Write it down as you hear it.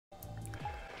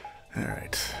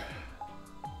Alright.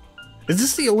 Is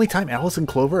this the only time Alice and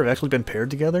Clover have actually been paired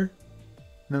together?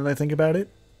 Now that I think about it?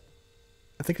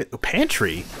 I think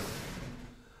Pantry?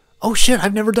 Oh shit,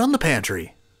 I've never done the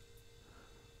Pantry.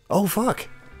 Oh fuck.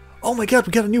 Oh my god,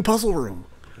 we got a new puzzle room.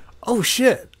 Oh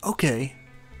shit, okay.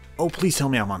 Oh, please tell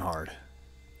me I'm on hard.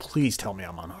 Please tell me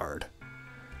I'm on hard.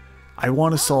 I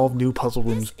want to solve new puzzle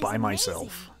rooms by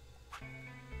myself.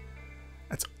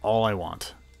 That's all I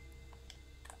want.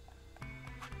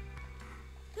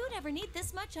 Who'd ever need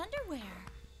this much underwear?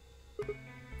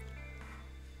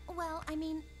 Well, I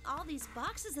mean, all these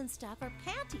boxes and stuff are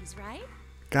panties, right?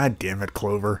 God damn it,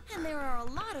 Clover. And there are a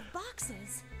lot of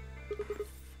boxes.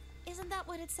 Isn't that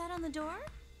what it said on the door?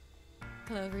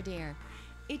 Clover dear,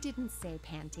 it didn't say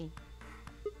panty.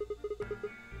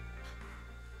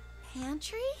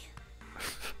 Pantry?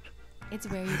 It's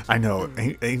where you I know,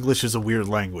 English is a weird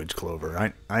language, Clover.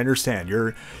 I understand.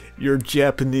 You're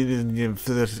Japanese,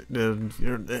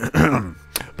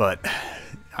 but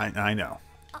I know.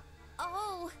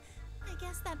 Oh, I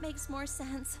guess that makes more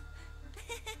sense.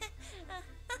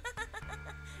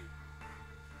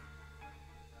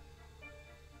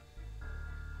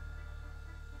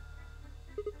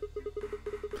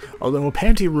 Although a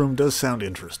panty room does sound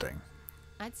interesting.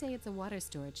 I'd say it's a water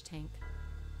storage tank.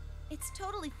 It's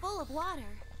totally full of water.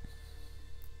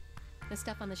 The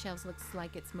stuff on the shelves looks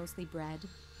like it's mostly bread,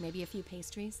 maybe a few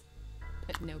pastries,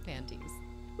 but no panties.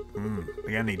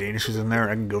 They got any Danishes in there?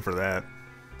 I can go for that.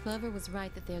 Clover was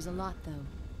right that there's a lot, though.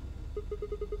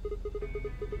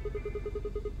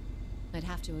 I'd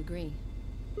have to agree.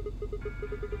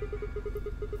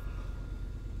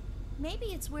 Maybe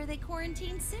it's where they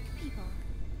quarantine sick people.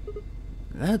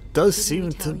 That does Didn't seem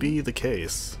we to tell be you? the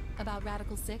case. About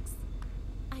Radical 6?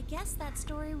 I guess that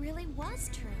story really was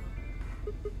true.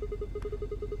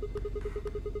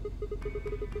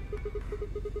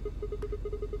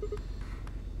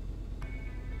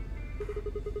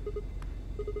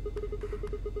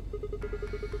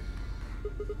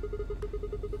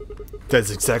 That's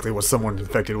exactly what someone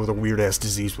infected with a weird-ass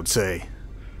disease would say.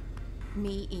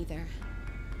 Me either.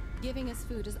 Giving us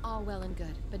food is all well and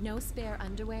good, but no spare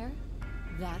underwear?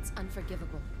 That's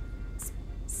unforgivable.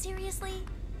 Seriously?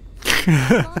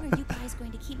 How long are you guys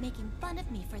going to keep making fun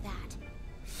of me for that?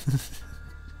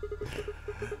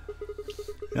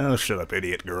 Oh, shut up,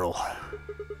 idiot girl.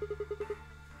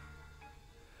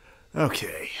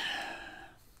 Okay.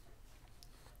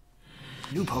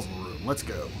 New puzzle room, let's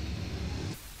go.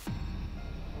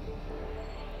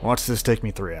 Watch this take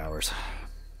me 3 hours.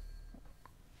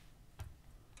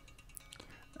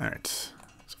 Alright.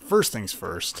 So first things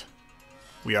first.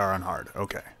 We are on hard.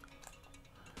 Okay.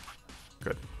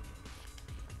 Good.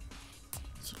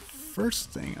 So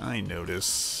first thing I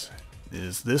notice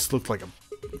is this looked like a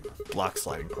block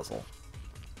sliding puzzle.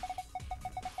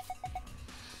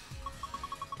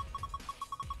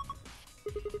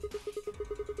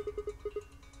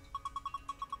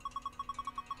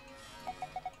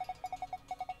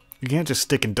 You can't just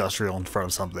stick industrial in front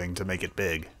of something to make it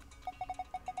big.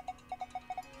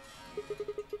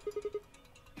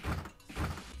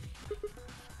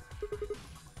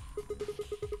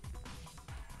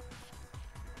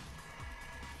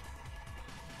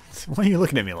 Why are you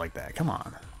looking at me like that? Come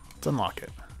on. Let's unlock it.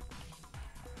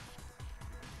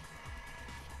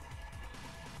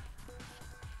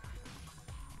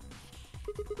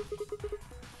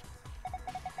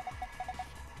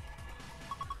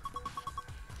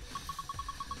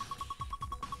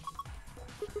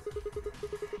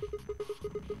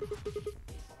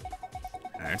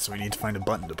 Alright, so we need to find a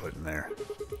button to put in there.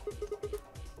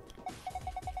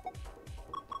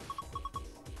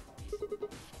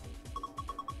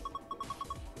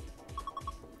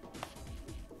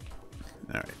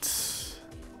 Alright.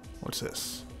 What's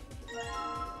this?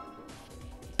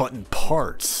 Button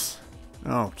parts!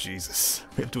 Oh, Jesus.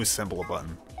 We have to assemble a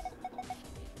button.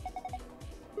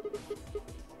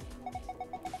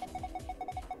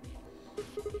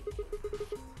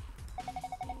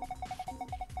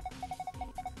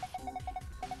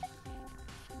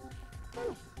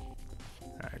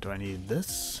 Alright, do I need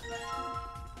this?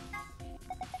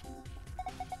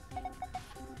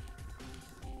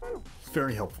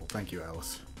 Very helpful, thank you,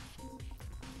 Alice.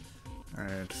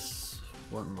 Alright,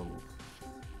 what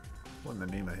in the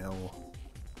name of hell?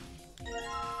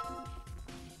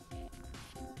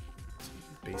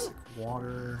 Basic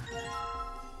water,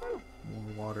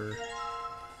 more water,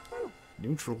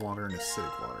 neutral water, and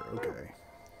acidic water. Okay.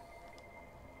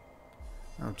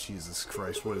 Oh, Jesus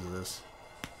Christ, what is this?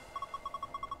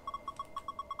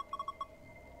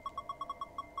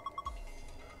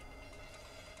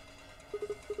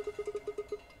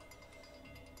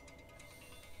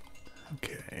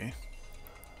 Okay.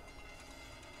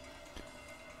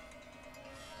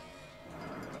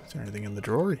 Is there anything in the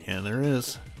drawer? Yeah, there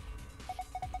is.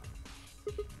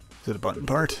 Is it a button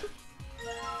part?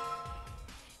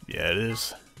 Yeah, it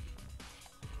is.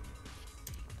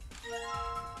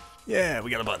 Yeah,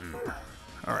 we got a button.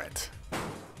 Alright.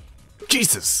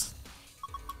 Jesus!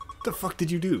 What the fuck did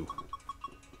you do?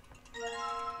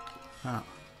 Oh.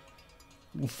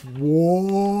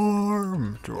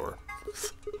 Warm drawer.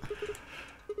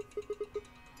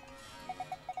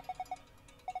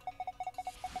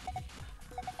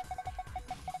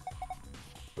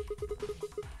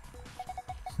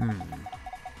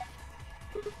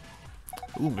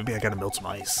 Ooh, maybe I gotta melt some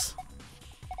ice.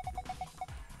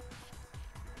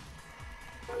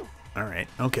 Alright,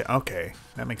 okay, okay.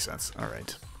 That makes sense.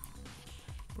 Alright.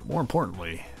 But more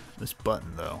importantly, this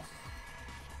button, though.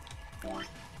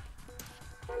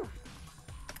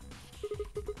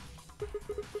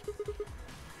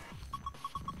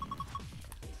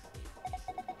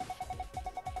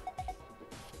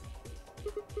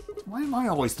 Why am I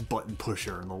always the button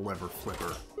pusher and the lever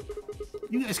flipper?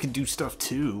 You guys can do stuff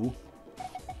too.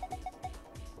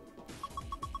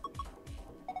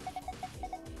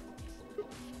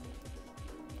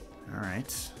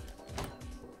 Alright.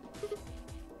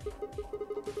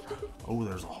 Oh,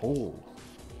 there's a hole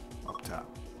up top.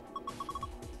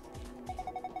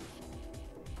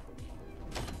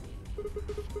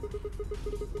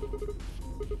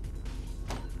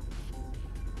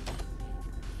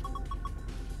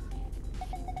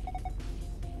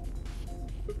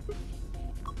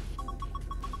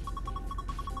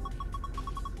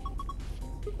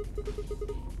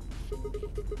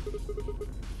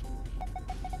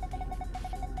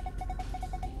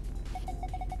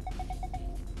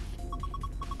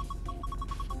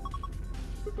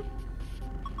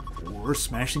 Or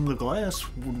smashing the glass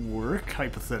would work,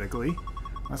 hypothetically.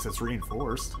 Unless it's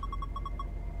reinforced.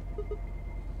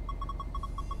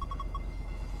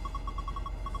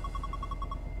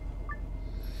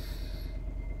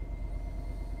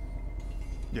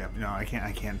 Yeah, no, I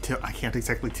can't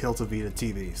exactly tilt a Vita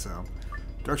TV, so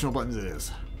directional buttons it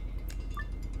is.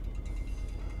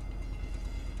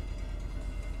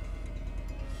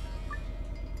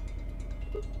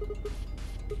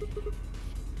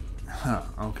 Huh,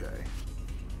 okay.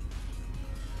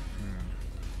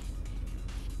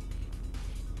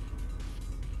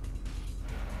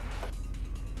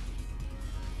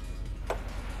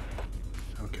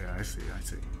 Okay, I see, I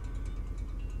see.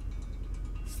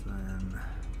 So then...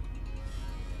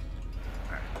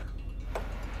 Alright.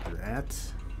 Do that.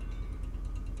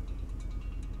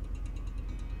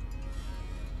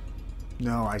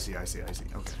 No, I see, I see, I see.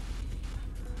 Okay.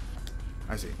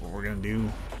 I see. What we're gonna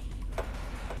do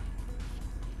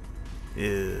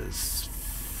is...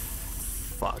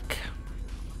 Fuck.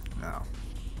 No.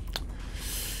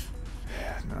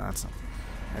 No, that's not...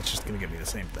 That's just gonna give me the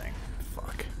same thing.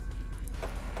 Fuck.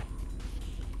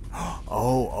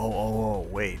 Oh,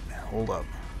 wait. Hold up.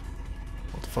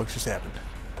 What the fuck just happened?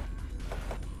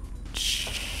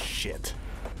 Shit.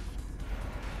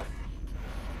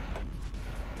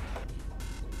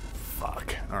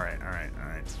 Fuck. Alright.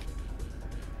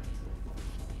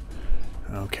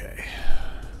 Okay.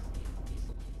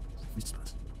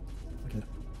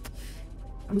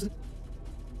 How is it?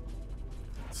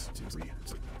 Seriously.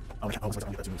 Oh, yeah. Oh,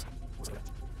 that's moves. Okay,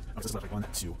 this is like 1,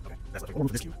 2. Okay, that's like 1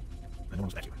 for this cube. And then 1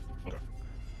 for that cube. Okay.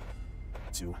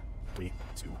 2, 3,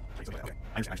 2, 3. Okay,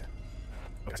 I understand.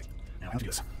 Okay, I see. Now I have to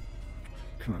do this.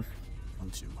 Come on.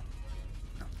 1, 2.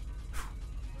 No.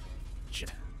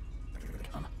 Shit.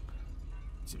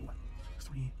 2,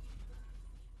 3.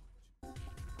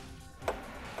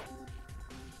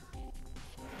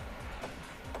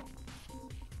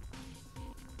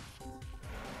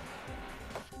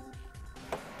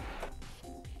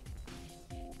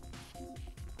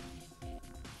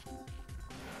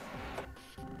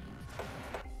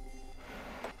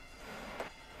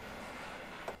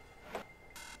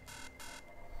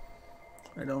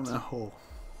 I don't know.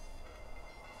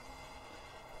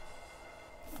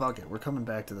 Fuck it, we're coming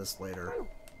back to this later.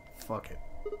 Fuck it.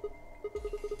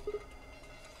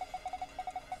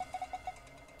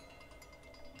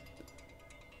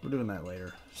 We're doing that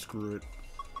later. Screw it.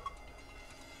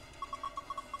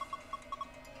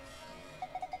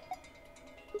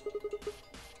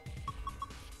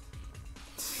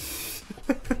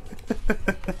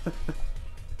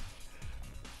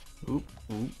 Oop,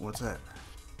 what's that?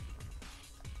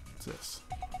 What's this?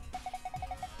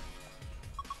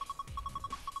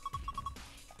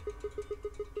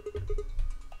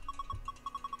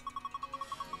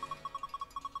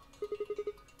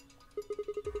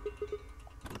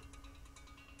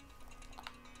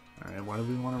 Why do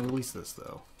we want to release this,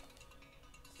 though?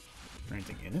 Is there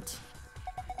anything in it?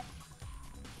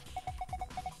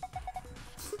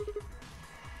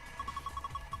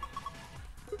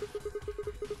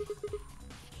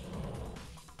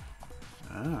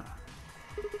 Ah.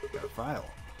 Got a file.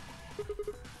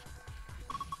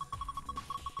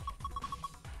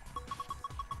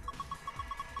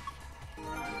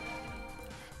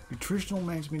 Nutritional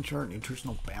management chart,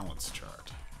 nutritional balance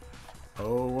chart.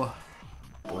 Oh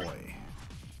boy.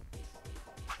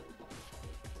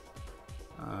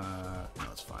 No,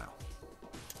 it's file.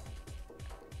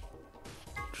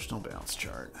 Nutritional balance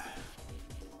chart.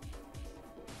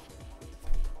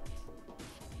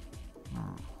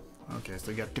 Okay, so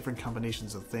they got different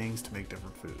combinations of things to make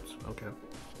different foods. Okay.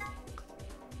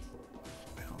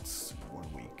 Balance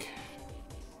 1 week.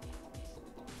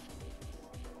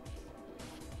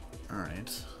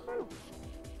 Alright.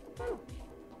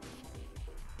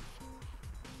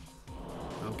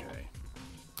 Okay.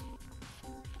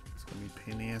 It's gonna be a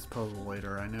pain in the ass puzzle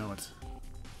later, I know it.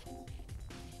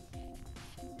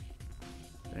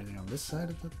 Anything on this side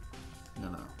of the...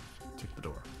 No. Check the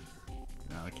door.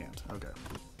 No, I can't. Okay.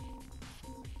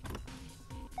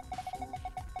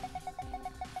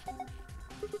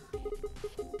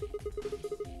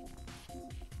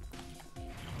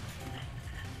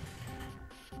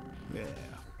 Yeah.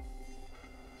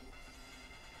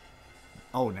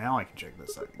 Oh, now I can check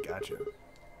this side. Gotcha.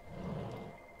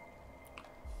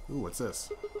 Ooh, what's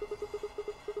this?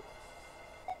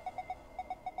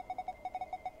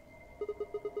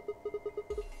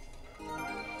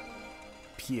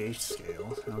 pH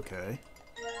scale. Okay.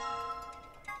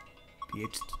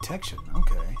 pH detection.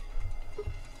 Okay.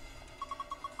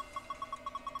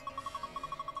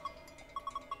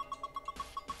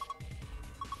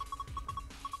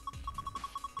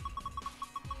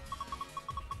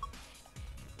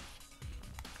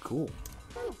 Cool.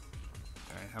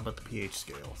 Alright, how about the pH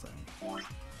scale thing?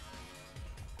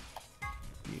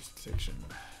 pH detection.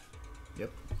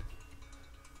 Yep.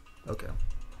 Okay.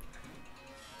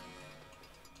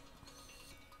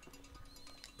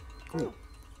 Cool.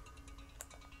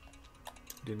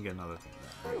 Didn't get another thing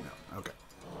there. Right now. Okay.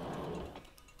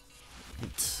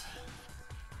 Right. Is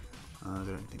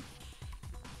there anything?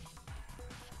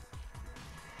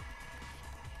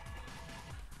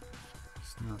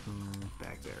 There's nothing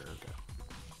back there. Okay.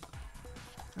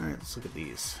 Alright, let's look at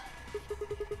these.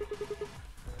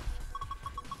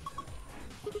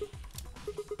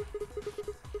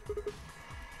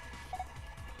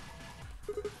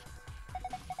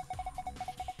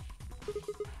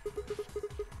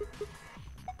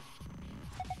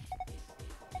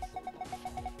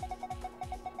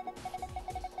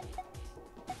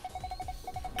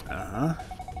 Uh-huh.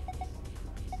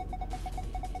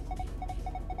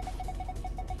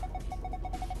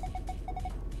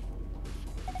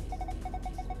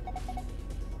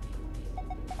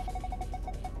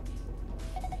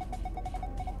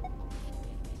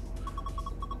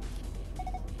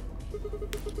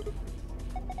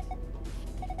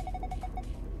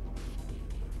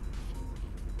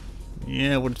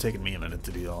 Yeah, it would have taken me a minute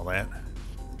to do all that.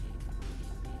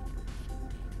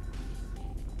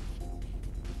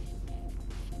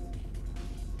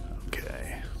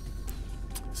 Okay.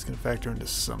 It's gonna factor into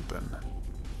something.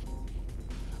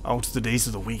 Oh, it's the days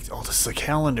of the week. Oh, this is a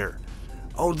calendar.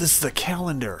 Oh, this is a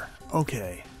calendar.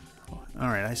 Okay.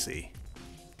 Alright, I see.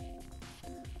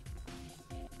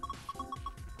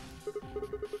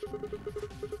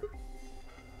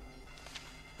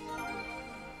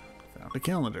 Found a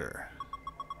calendar.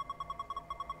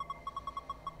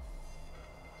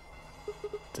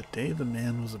 The day the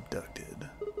man was abducted.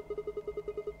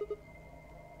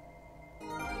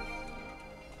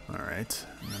 Alright,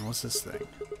 and then what's this thing?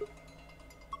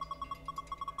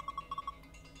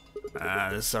 Ah,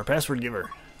 this is our password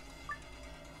giver.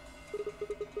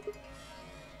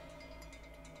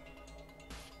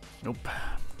 Nope.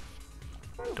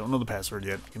 Don't know the password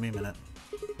yet. Give me a minute.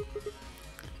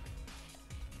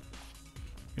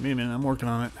 Give me a minute, I'm working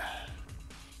on it.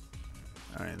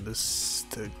 Alright, this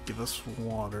to give us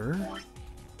water.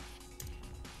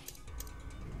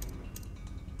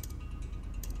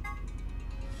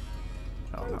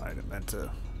 Oh no, I didn't meant to.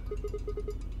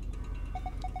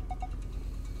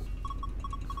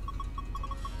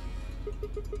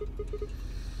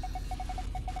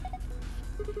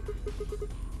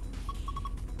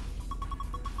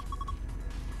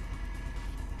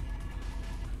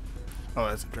 Oh,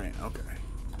 that's a drain. Okay.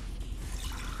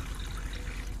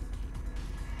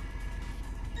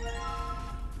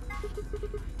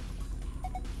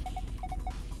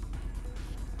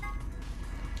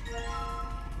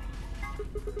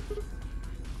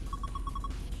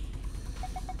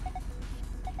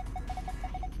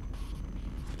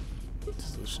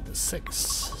 6.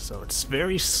 So it's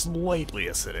very slightly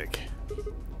acidic.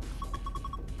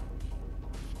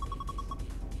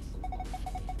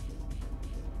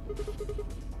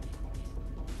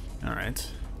 Alright.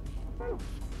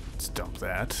 Let's dump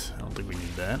that. I don't think we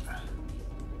need that.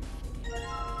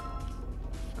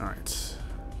 Alright.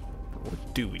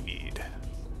 What do we need?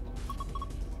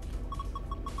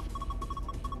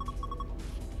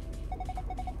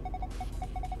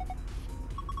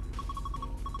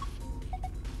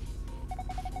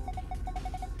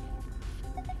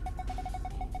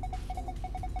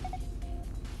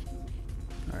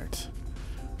 Alright.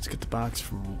 Let's get the box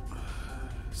from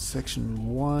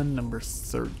Section 1, number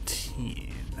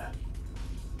 13.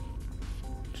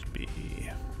 Should be...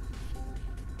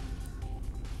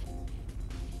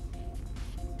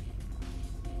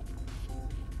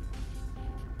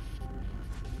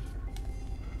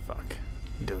 Fuck.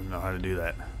 He doesn't know how to do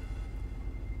that.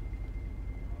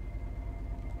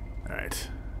 Alright.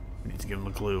 We need to give him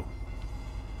a clue.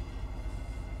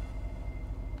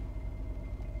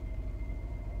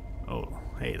 Oh,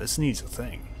 hey, this needs a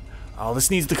thing. Oh,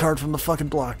 this needs the card from the fucking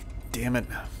block. Damn it.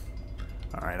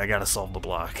 Alright, I gotta solve the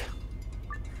block.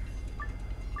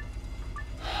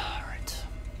 Alright.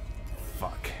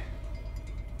 Fuck.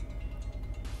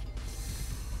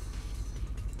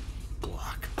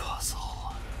 Block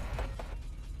puzzle.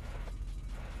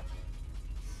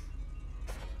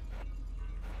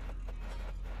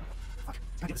 Fuck,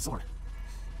 I get a sword.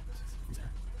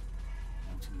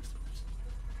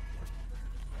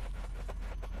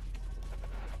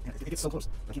 It gets so close.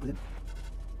 I can't put it in.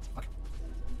 Fuck.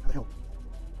 How the hell?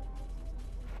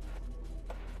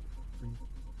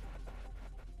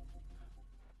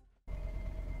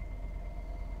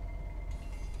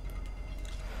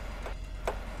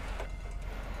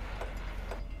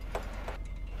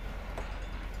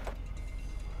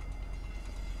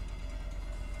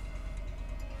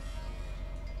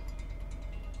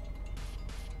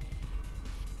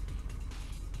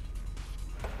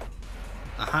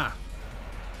 Aha!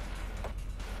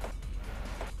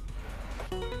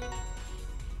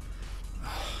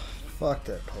 Fuck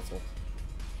that puzzle.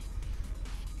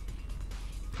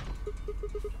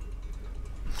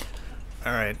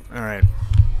 Alright, alright.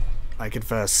 I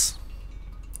confess.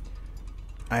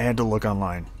 I had to look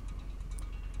online.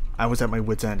 I was at my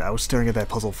wit's end. I was staring at that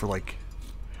puzzle for like...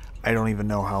 I don't even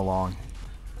know how long.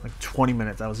 Like 20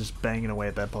 minutes. I was just banging away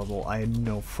at that puzzle. I had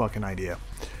no fucking idea.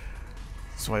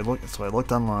 So I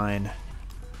looked online.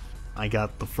 I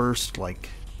got the first, like,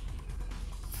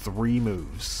 3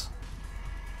 moves.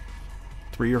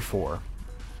 3 or 4.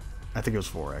 I think it was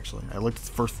 4, actually. I looked at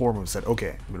the first 4 moves and said,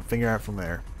 okay, I'm going to figure out from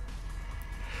there.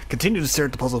 Continued to stare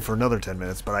at the puzzle for another 10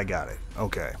 minutes, but I got it.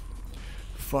 Okay.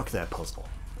 Fuck that puzzle.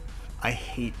 I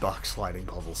hate box sliding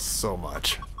puzzles so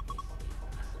much.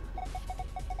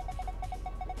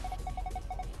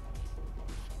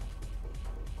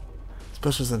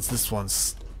 Especially since this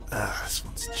one's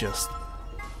just...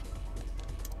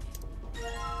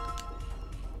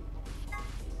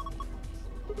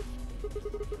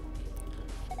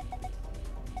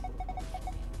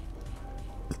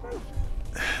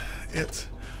 It's...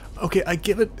 Okay, I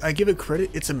give it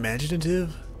credit, it's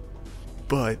imaginative,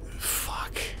 but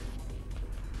fuck.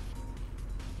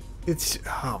 It's...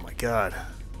 Oh my god.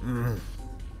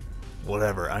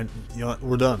 Whatever, you know what,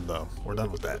 we're done though. We're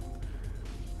done with that.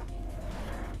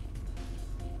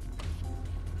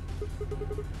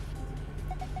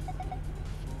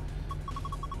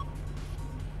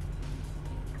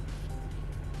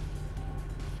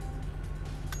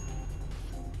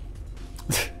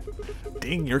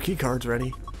 Ding, your key card's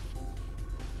ready.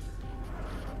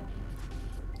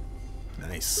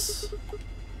 Nice.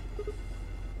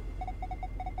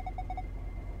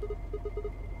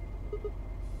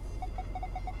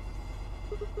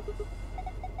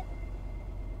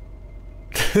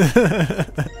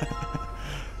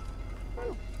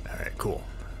 Alright, cool.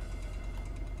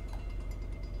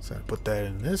 So I put that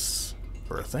in this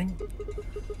for a thing.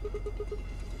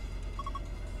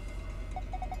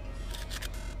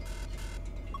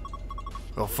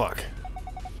 Oh fuck.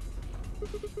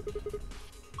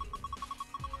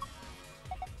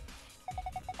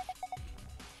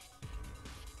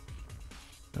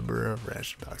 Number of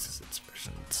ration boxes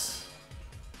insufficient.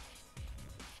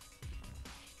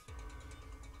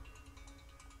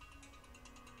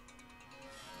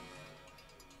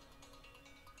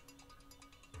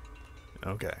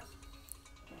 Okay.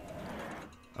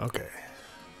 Okay.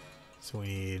 So we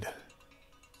need...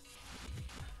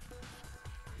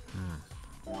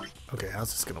 Okay,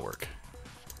 how's this gonna work?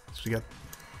 So we got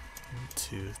 1,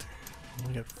 2, 3.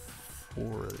 We got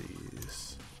 4 of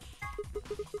these.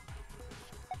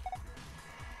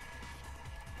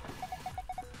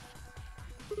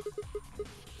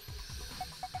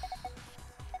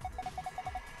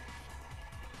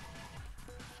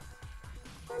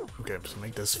 Okay, so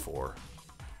make this 4.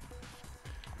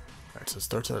 Alright, so it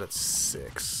starts out at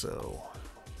 6, so...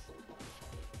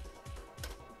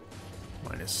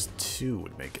 minus 2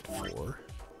 would make it 4.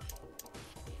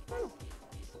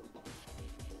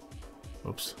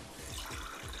 Oops.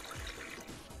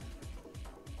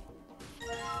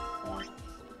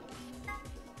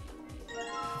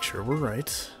 Make sure we're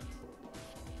right.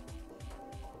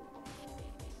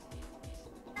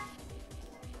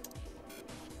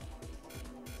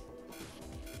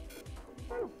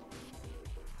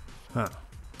 Huh.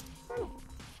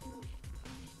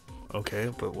 Okay,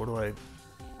 but what do I...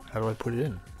 how do I put it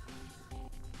in?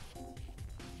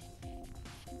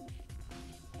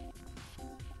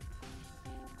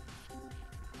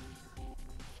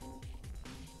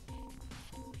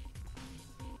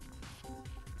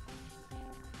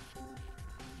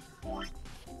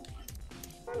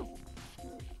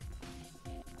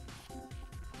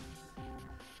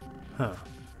 Huh.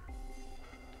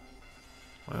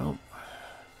 Well...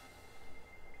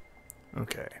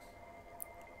 okay.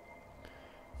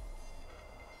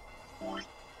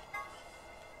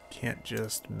 Can't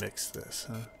just mix this,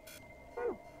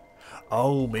 huh?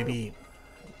 Oh, maybe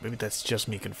that's just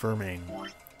me confirming.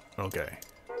 Okay.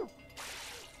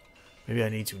 Maybe I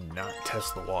need to not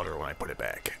test the water when I put it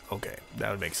back. Okay, that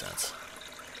would make sense.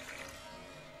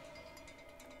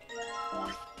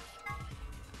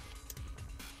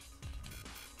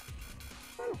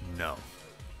 No.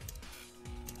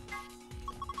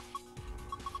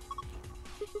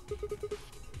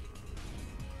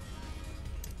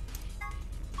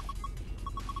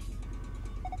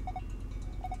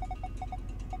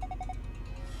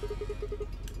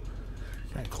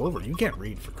 God, Clover, you can't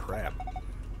read for crap.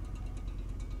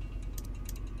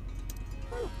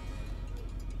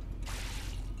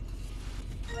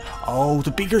 Oh,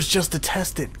 the beaker's just to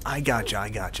test it. I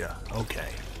gotcha. Okay.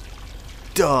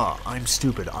 Duh, I'm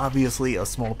stupid. Obviously, a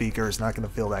small beaker is not going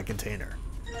to fill that container.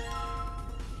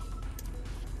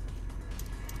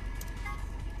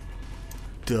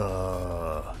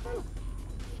 Duh.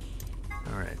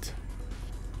 Alright.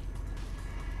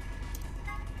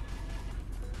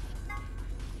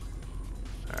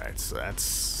 Alright, so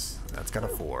that's got a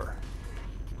 4.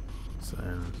 So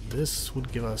then this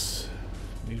would give us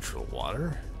neutral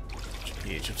water,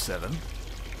 pH of 7.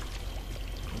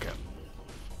 Okay.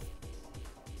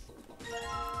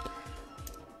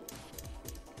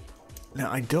 Now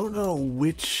I don't know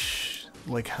which,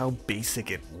 like how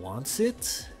basic it wants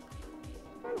it,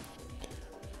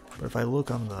 but if I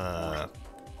look on the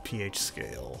pH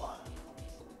scale,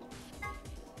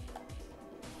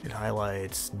 it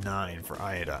highlights 9 for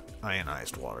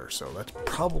ionized water, so that's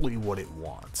probably what it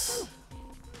wants,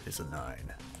 is a 9.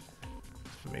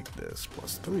 So make this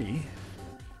plus 3.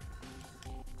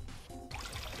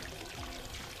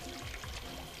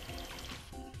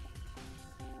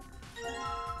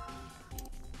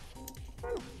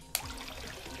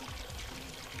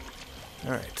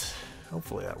 Alright,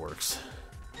 hopefully that works.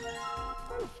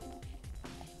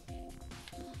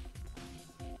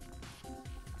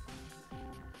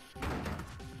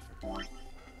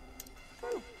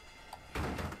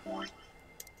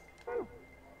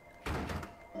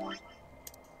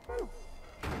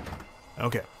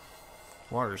 Okay,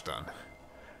 water's done.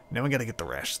 Now we gotta get the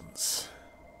rations.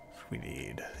 We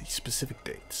need the specific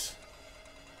dates.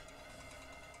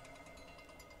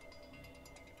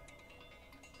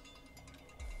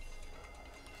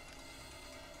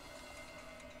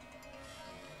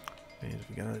 And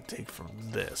we gotta take from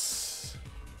this.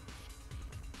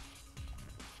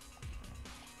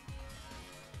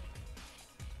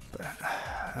 But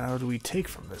how do we take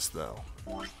from this, though?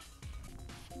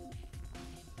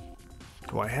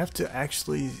 Do I have to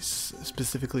actually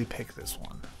specifically pick this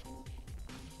one?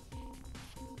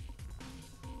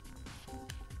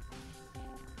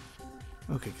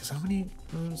 Okay, because how many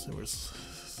rows? There was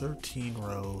 13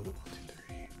 rows. 1, 2,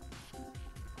 3.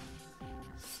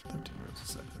 13 rows of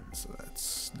 7, so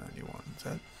that's 91. Is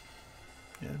that?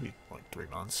 Yeah, that'd be like 3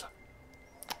 months.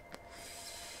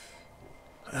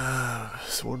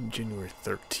 So what would January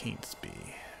 13th be?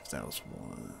 If that was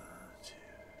 1, 2.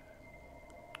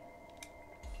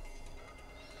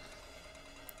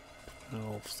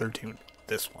 Oh, 13,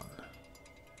 this one.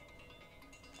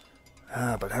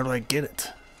 But how do I get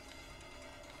it?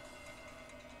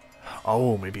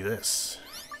 Oh, maybe this.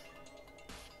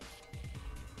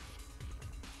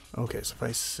 Okay, so if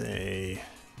I say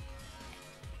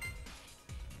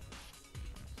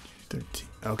 13.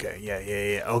 Okay,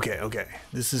 yeah. Okay.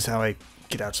 This is how I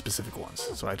get out specific ones.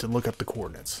 So I have to look up the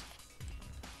coordinates.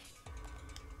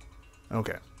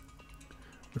 Okay.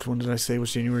 Which one did I say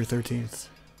was January 13th?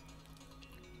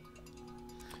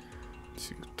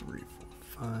 3,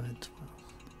 4, 5, 12.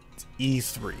 It's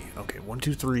E3. Okay, 1,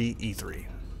 2, 3, E3.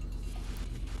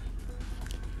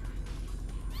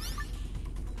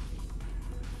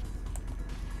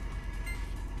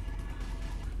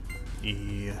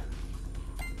 E3.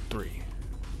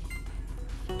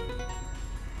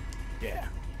 Yeah,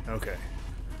 okay.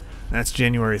 That's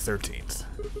January 13th.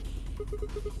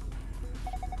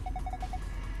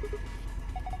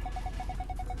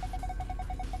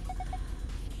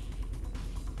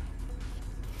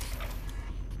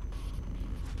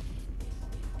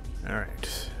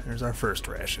 Alright, there's our first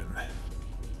ration.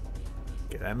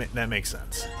 Okay, that makes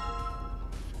sense.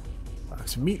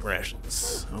 Box of meat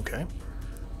rations. Okay.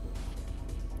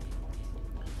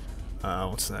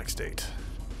 What's the next date?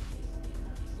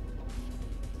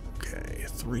 Okay,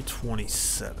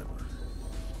 3/27.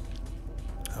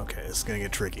 Okay, this is gonna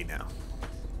get tricky now.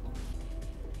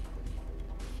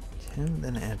 10,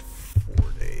 then add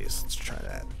 4 days. Let's try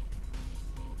that.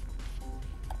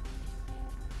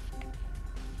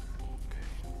 Okay.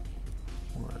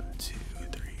 1, 2,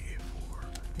 3, 4.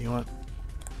 You know what?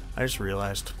 I just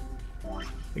realized.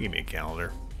 They give me a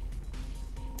calendar.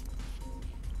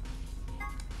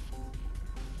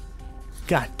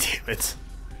 God damn it.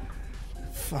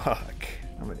 Fuck.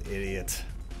 I'm an idiot.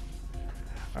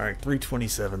 Alright,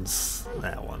 3/27's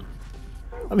that one.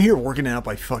 I'm here working out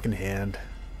by fucking hand.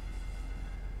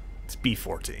 It's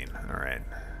B14. Alright.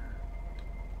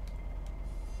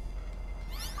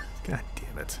 God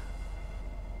damn it.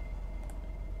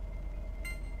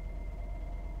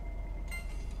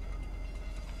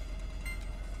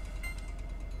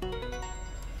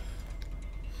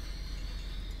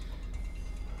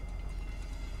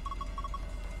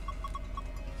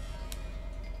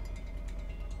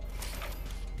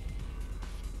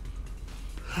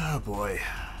 Oh boy.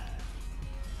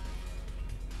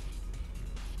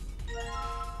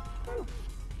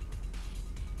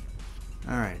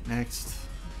 Alright, next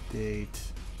date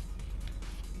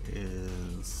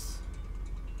is...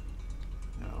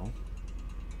 No.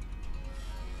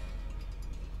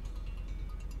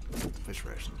 The fish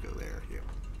rations go there, yeah.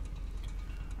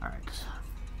 Alright.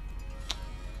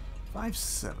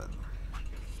 5/7.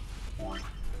 Alright.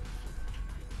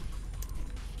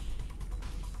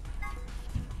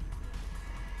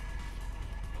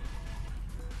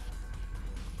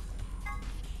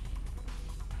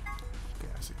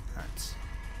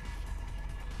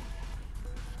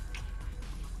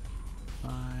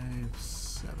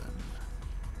 5/7.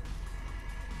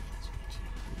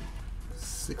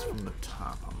 6 from the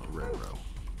top on the red row.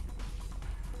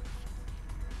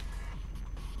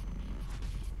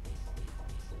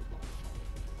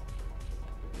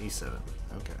 E7.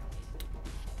 Okay.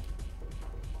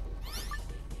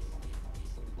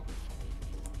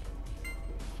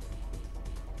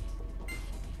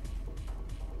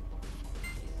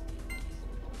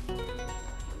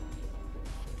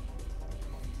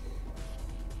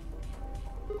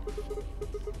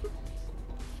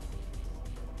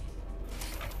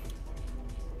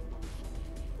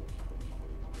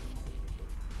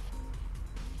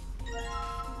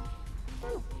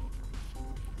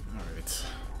 Alright.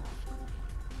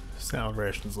 Salad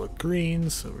rations look green,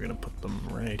 so we're gonna put them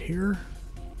right here.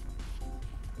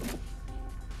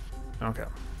 Okay.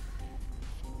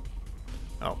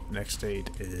 Oh, next date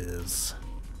is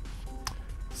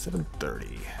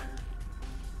 7:30.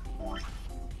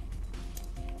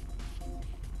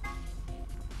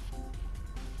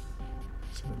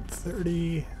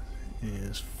 7:30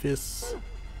 is fifth.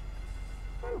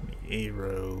 The A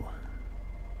row,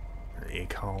 or A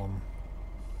column.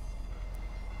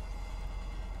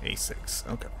 A6.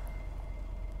 Okay.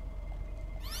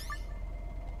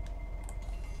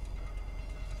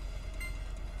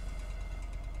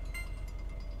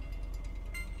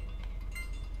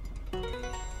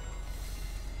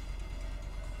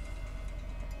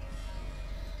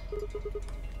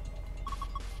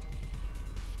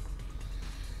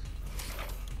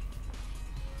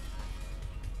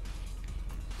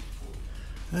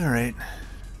 All right.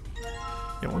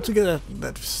 Yeah, once we get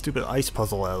that stupid ice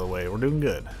puzzle out of the way, we're doing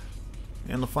good.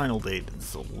 And the final date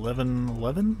is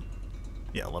 11/11?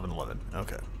 Yeah, 11/11.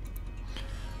 Okay.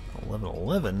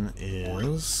 11/11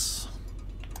 is...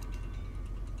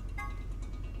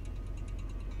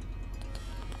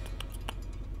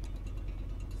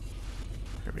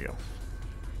 Here we go.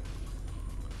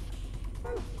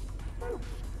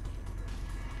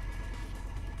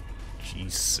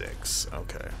 G6.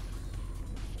 Okay.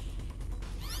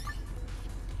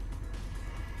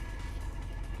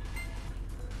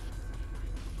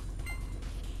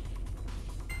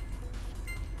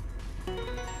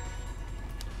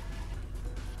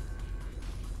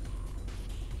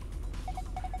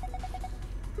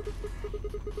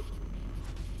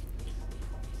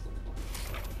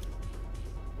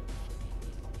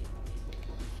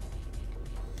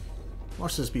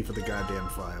 Watch this be for the goddamn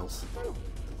files.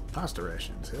 Pasta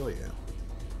rations, hell yeah.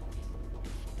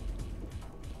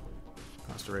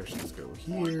 Pasta rations go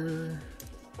here.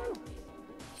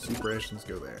 Soup rations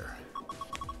go there.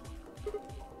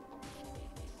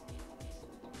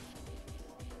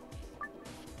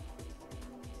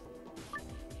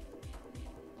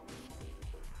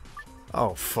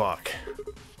 Oh, fuck.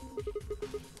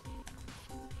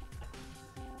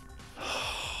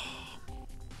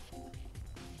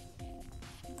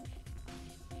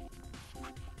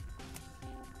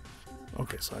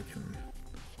 Okay, so I can,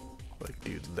 like,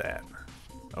 do that.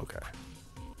 Okay.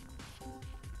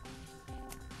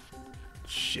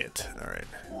 Shit. Alright.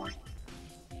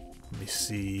 Let me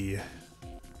see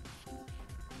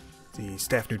the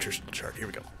staff nutritional chart. Here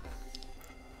we go.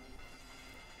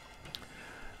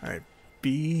 Alright.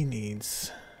 B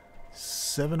needs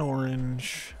 7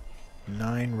 orange,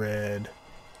 9 red,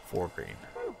 4 green.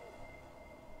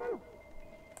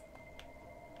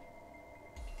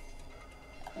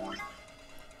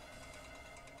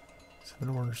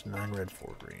 Orange, 9 red,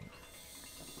 4 green.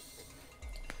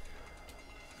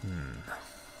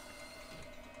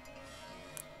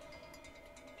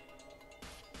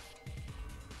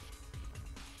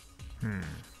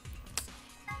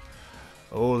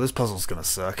 Oh, this puzzle's gonna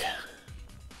suck.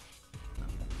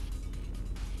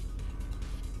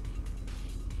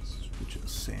 Switch a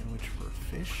sandwich for a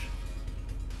fish.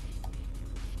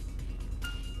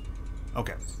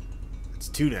 Okay. It's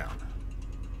 2 down.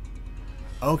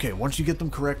 Okay, once you get them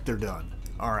correct, they're done.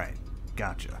 Alright,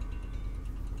 gotcha.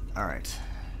 Alright.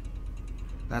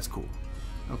 That's cool.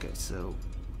 Okay, so...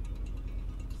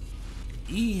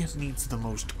 E needs the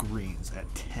most greens at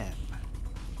 10.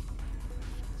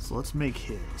 So let's make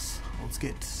his. Let's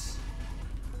get...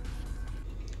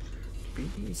 B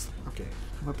needs... Okay,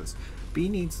 how about this? B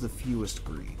needs the fewest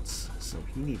greens, so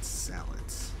he needs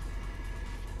salads.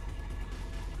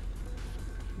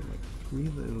 Like 3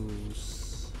 of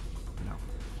those... No.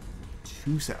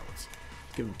 2 salads.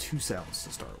 Give him 2 salads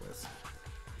to start with.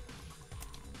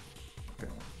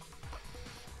 Okay.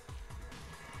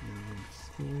 And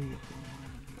 3 of them.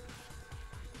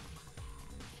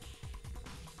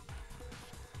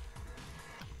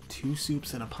 2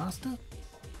 soups and a pasta?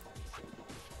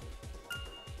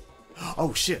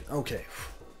 Oh shit, okay.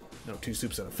 No, 2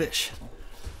 soups and a fish.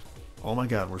 Oh my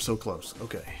god, we're so close.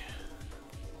 Okay.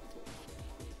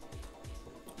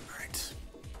 Alright.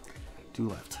 2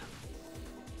 left.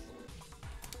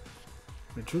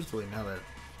 I mean, truthfully, now that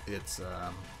it's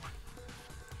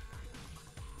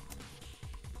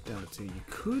down to 2, you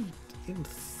could, in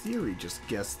theory, just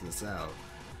guess this out.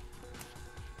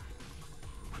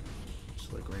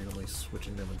 Just like randomly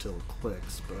switching them until it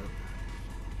clicks, but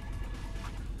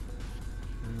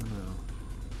I don't know.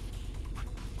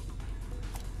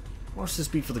 Watch this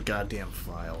be for the goddamn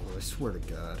file, I swear to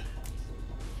God.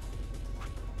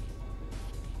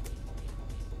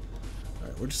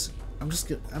 Alright, I'm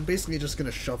basically just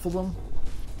gonna shuffle them,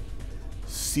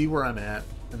 see where I'm at,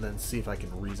 and then see if I can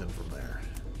reason from there.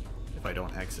 If I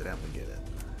don't accidentally get it.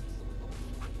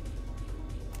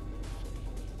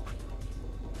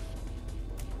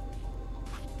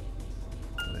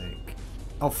 Like,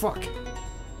 oh fuck!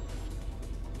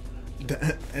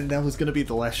 And that was gonna be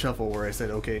the last shuffle where I said,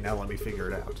 okay, now let me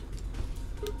figure it out.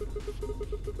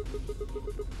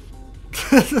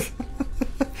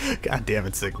 God damn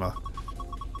it, Sigma.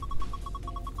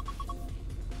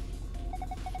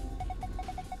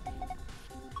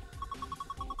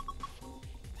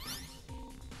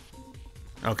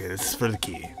 Okay, this is for the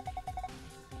key.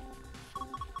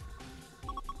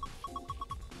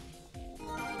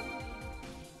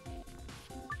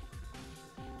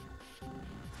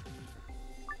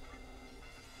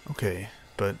 Okay,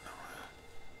 but...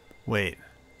 Wait.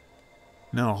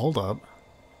 No, hold up.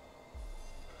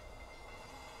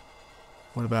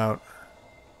 What about...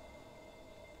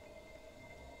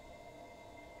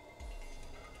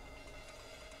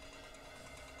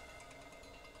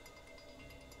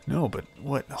 No, but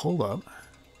what? Hold up.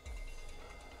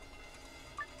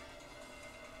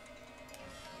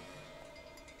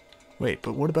 Wait,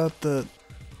 but what about the...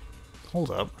 Hold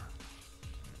up.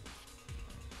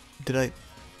 Did I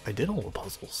did all the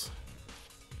puzzles.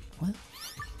 What?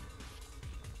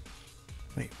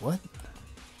 Wait, what?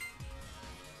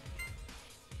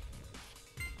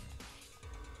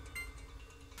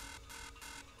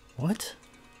 What?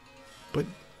 But...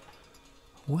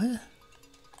 What?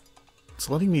 It's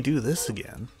letting me do this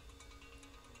again.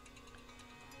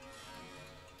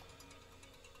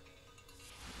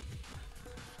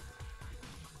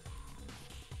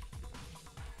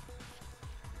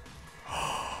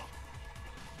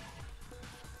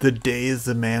 The days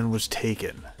the man was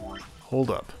taken.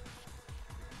 Hold up.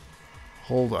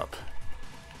 Hold up.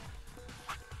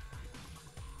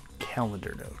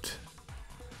 Calendar note.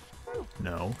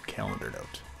 No, calendar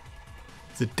note.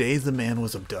 The day the man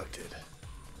was abducted.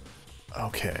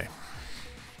 Okay.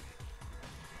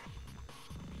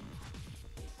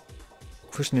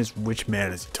 Question is, which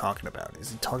man is he talking about?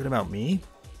 Is he talking about me?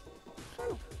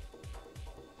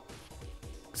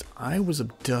 'Cause I was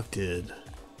abducted.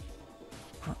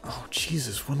 Oh,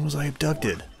 Jesus, when was I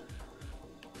abducted?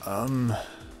 The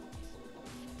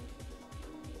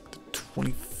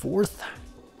 24th?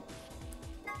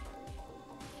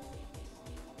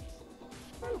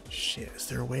 Shit, is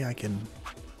there a way I can...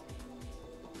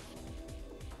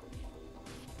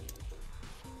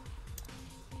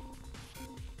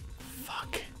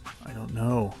 Fuck, I don't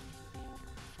know.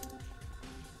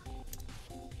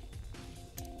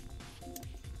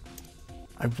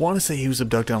 I want to say he was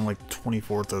abducted on like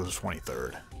 24th or the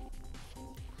 23rd.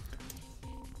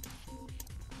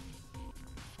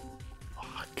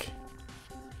 Fuck.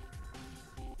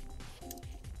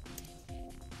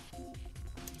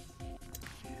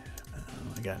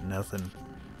 I got nothing.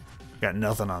 Got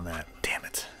nothing on that. Damn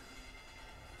it.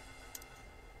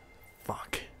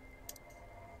 Fuck.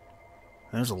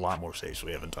 There's a lot more saves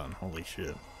we haven't done. Holy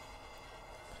shit.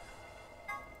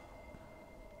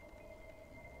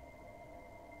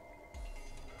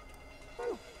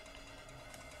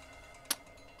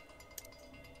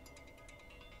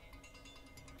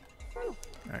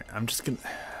 Alright, I'm just gonna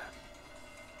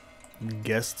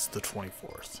guess it's the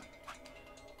 24th.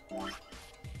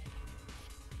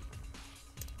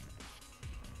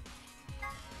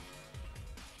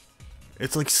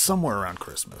 It's like somewhere around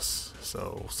Christmas.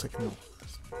 So, second...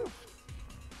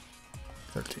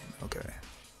 13, okay.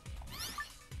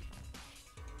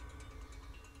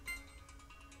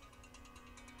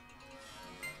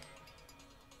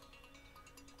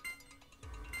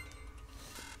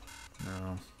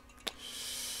 No.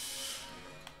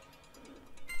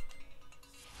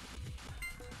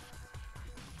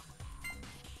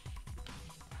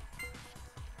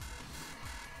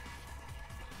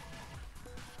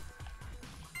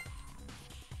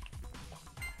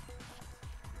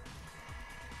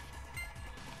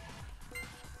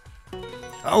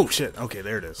 Oh shit, okay,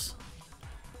 there it is.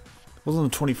 It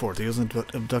wasn't the 24th, he was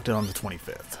abducted on the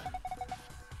 25th.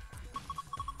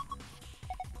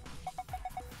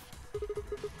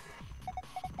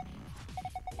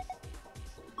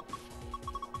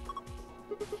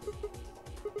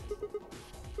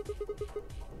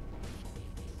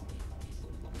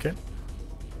 Okay.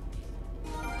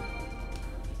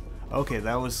 Okay,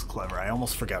 that was clever. I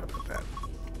almost forgot about that.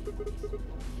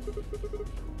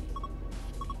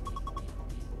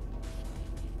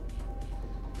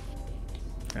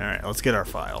 Alright, let's get our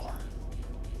file.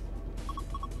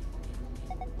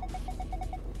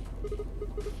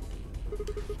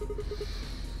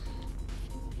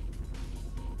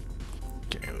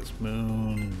 Okay, it was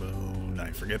moon,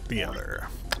 I forget the other.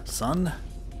 Sun?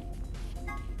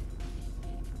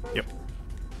 Yep.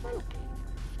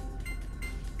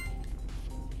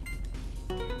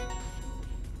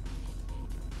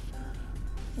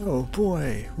 Oh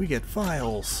boy, we get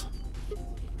files.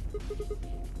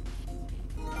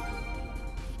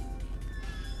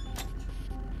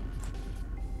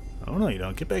 Oh no, you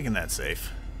don't. Get back in that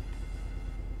safe.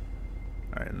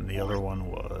 Alright, and the other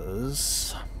one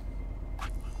was...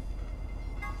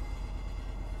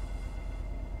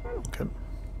 Okay.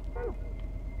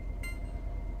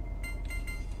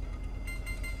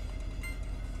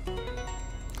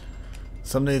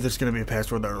 Someday there's going to be a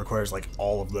password that requires like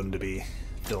all of them to be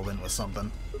filled in with something.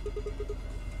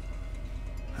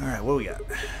 Alright, what we got?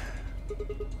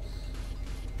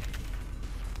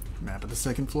 Map of the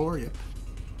second floor, yep.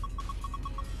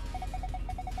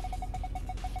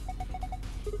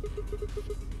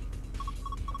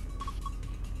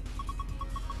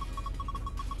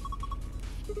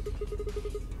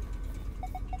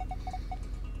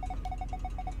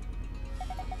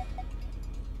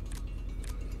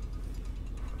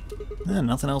 Yeah,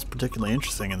 nothing else particularly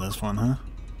interesting in this one, huh?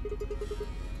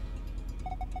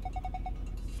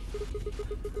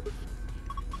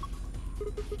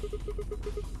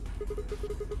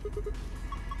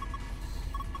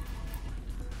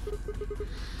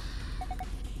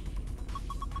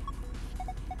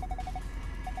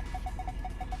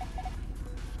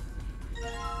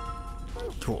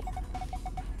 Cool.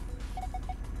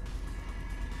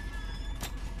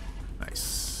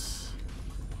 Nice.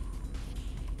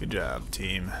 Good job,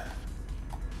 team.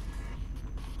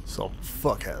 Solved the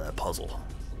fuck out of that puzzle.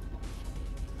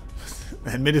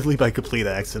 Admittedly by complete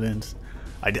accident.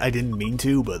 I didn't mean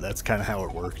to, but that's kind of how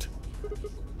it worked.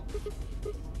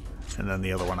 And then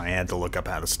the other one, I had to look up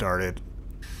how to start it.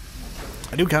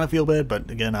 I do kind of feel bad, but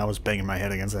again, I was banging my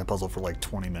head against that puzzle for like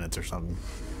 20 minutes or something.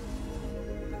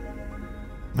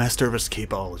 Master of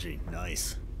Escapology.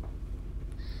 Nice.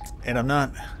 And I'm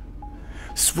not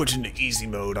switching to easy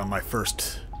mode on my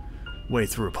first way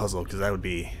through a puzzle, because that would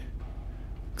be...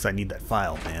 because I need that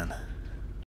file, man.